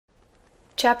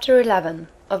Chapter 11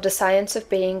 of The Science of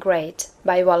Being Great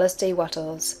by Wallace D.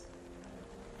 Wattles.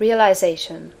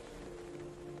 Realization.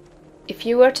 If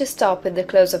you were to stop with the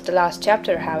close of the last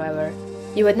chapter, however,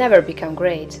 you would never become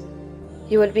great.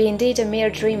 You would be indeed a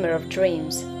mere dreamer of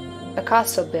dreams, a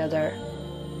castle builder.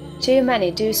 Too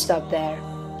many do stop there.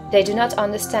 They do not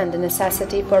understand the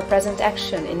necessity for present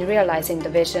action in realizing the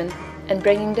vision and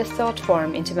bringing the thought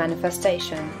form into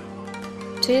manifestation.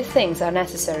 Two things are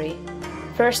necessary.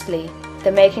 Firstly,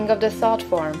 the making of the thought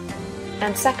form,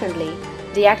 and secondly,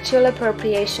 the actual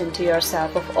appropriation to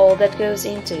yourself of all that goes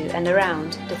into and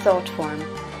around the thought form.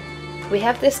 We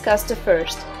have discussed the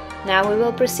first, now we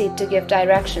will proceed to give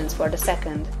directions for the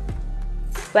second.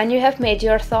 When you have made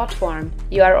your thought form,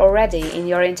 you are already in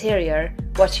your interior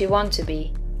what you want to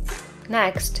be.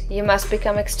 Next, you must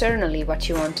become externally what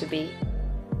you want to be.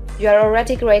 You are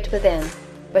already great within,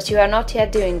 but you are not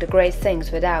yet doing the great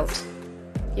things without.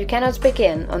 You cannot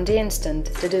begin on the instant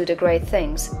to do the great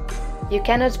things. You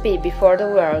cannot be before the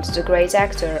world the great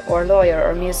actor or lawyer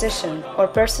or musician or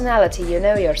personality you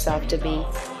know yourself to be.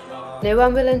 No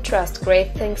one will entrust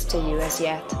great things to you as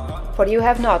yet, for you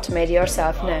have not made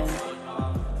yourself known.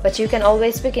 But you can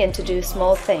always begin to do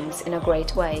small things in a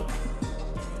great way.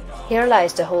 Here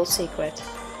lies the whole secret.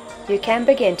 You can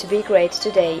begin to be great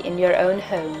today in your own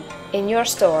home, in your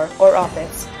store or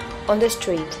office, on the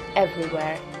street,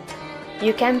 everywhere.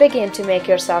 You can begin to make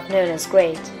yourself known as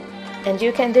great, and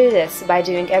you can do this by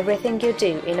doing everything you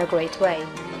do in a great way.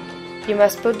 You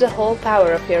must put the whole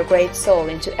power of your great soul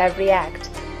into every act,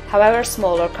 however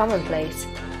small or commonplace,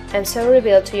 and so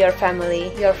reveal to your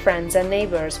family, your friends and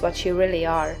neighbors what you really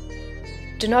are.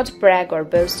 Do not brag or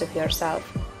boast of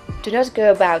yourself. Do not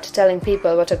go about telling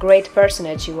people what a great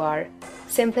personage you are.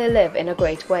 Simply live in a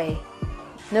great way.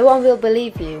 No one will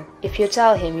believe you if you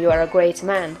tell him you are a great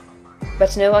man,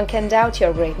 but no one can doubt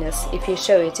your greatness if you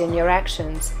show it in your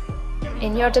actions.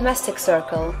 In your domestic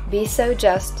circle, be so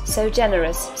just, so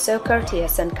generous, so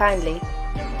courteous and kindly,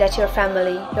 that your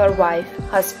family, your wife,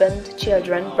 husband,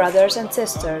 children, brothers and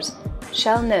sisters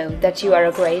shall know that you are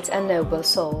a great and noble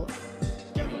soul.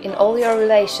 In all your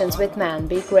relations with man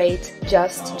be great,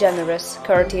 just, generous,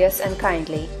 courteous and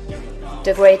kindly.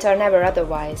 The great are never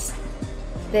otherwise.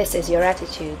 This is your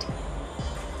attitude.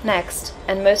 Next,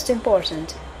 and most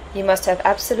important, you must have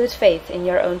absolute faith in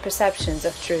your own perceptions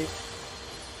of truth.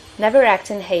 Never act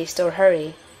in haste or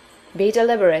hurry. Be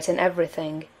deliberate in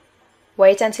everything.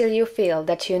 Wait until you feel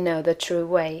that you know the true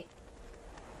way.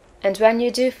 And when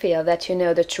you do feel that you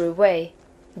know the true way,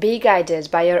 be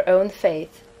guided by your own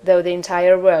faith, though the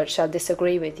entire world shall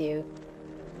disagree with you.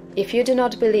 If you do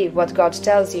not believe what God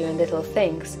tells you in little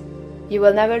things, you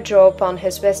will never draw upon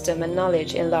His wisdom and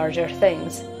knowledge in larger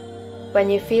things. When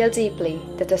you feel deeply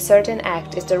that a certain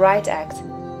act is the right act,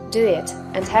 do it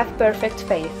and have perfect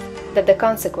faith that the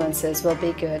consequences will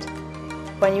be good.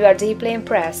 When you are deeply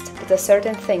impressed that a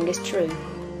certain thing is true,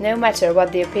 no matter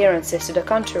what the appearances to the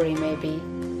contrary may be,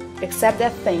 accept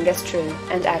that thing as true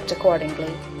and act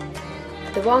accordingly.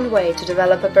 The one way to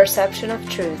develop a perception of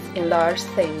truth in large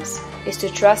things is to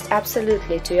trust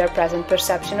absolutely to your present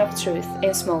perception of truth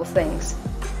in small things.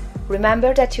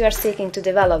 Remember that you are seeking to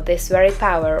develop this very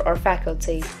power or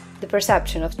faculty, the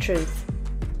perception of truth.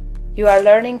 You are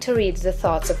learning to read the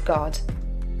thoughts of God.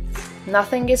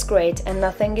 Nothing is great and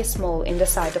nothing is small in the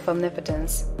sight of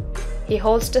omnipotence. He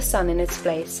holds the sun in its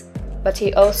place, but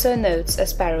He also notes a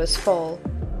sparrow's fall,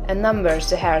 and numbers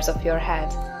the hairs of your head.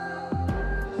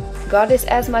 God is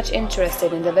as much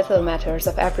interested in the little matters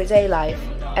of everyday life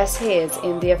as He is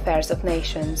in the affairs of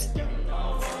nations.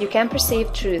 You can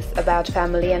perceive truth about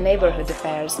family and neighborhood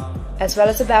affairs, as well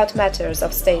as about matters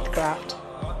of statecraft.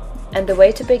 And the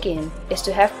way to begin is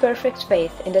to have perfect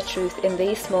faith in the truth in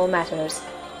these small matters,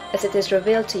 as it is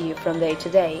revealed to you from day to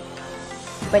day.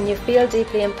 When you feel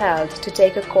deeply impelled to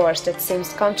take a course that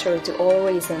seems contrary to all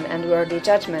reason and worldly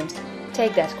judgment,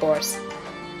 take that course.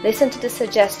 Listen to the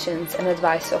suggestions and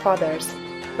advice of others,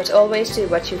 but always do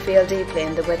what you feel deeply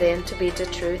in the within to be the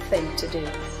true thing to do.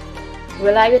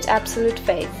 Rely with absolute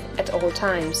faith, at all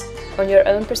times, on your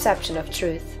own perception of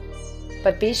truth.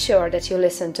 But be sure that you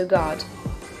listen to God,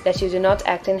 that you do not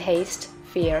act in haste,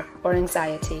 fear, or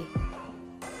anxiety.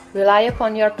 Rely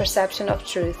upon your perception of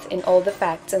truth in all the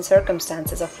facts and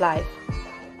circumstances of life.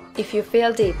 If you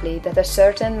feel deeply that a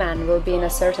certain man will be in a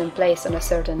certain place on a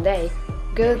certain day,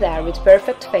 go there with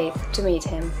perfect faith to meet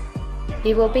him.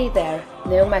 He will be there,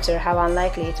 no matter how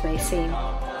unlikely it may seem.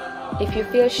 If you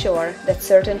feel sure that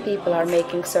certain people are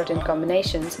making certain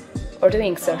combinations or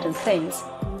doing certain things,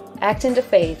 act in the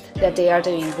faith that they are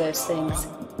doing those things.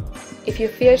 If you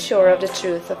feel sure of the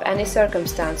truth of any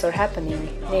circumstance or happening,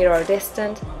 near or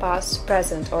distant, past,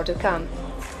 present, or to come,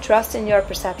 Trust in your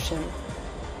perception.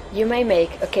 You may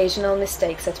make occasional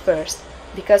mistakes at first,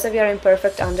 because of your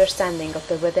imperfect understanding of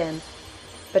the within,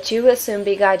 but you will soon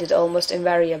be guided almost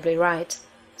invariably right.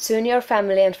 Soon your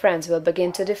family and friends will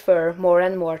begin to defer more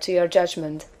and more to your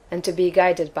judgment, and to be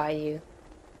guided by you.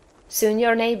 Soon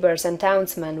your neighbors and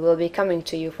townsmen will be coming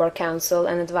to you for counsel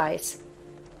and advice.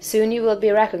 Soon you will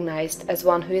be recognized as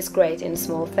one who is great in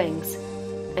small things,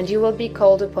 and you will be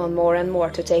called upon more and more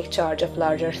to take charge of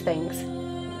larger things.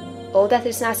 All that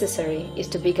is necessary is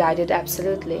to be guided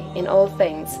absolutely, in all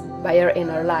things, by your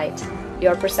inner light,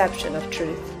 your perception of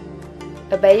truth.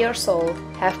 Obey your soul,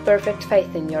 have perfect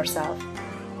faith in yourself.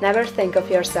 Never think of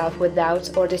yourself with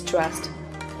doubt or distrust,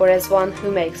 or as one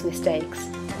who makes mistakes.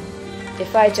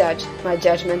 If I judge, my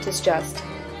judgment is just,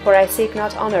 for I seek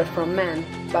not honor from man,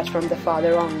 but from the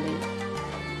Father only.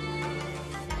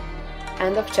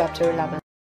 End of chapter 11.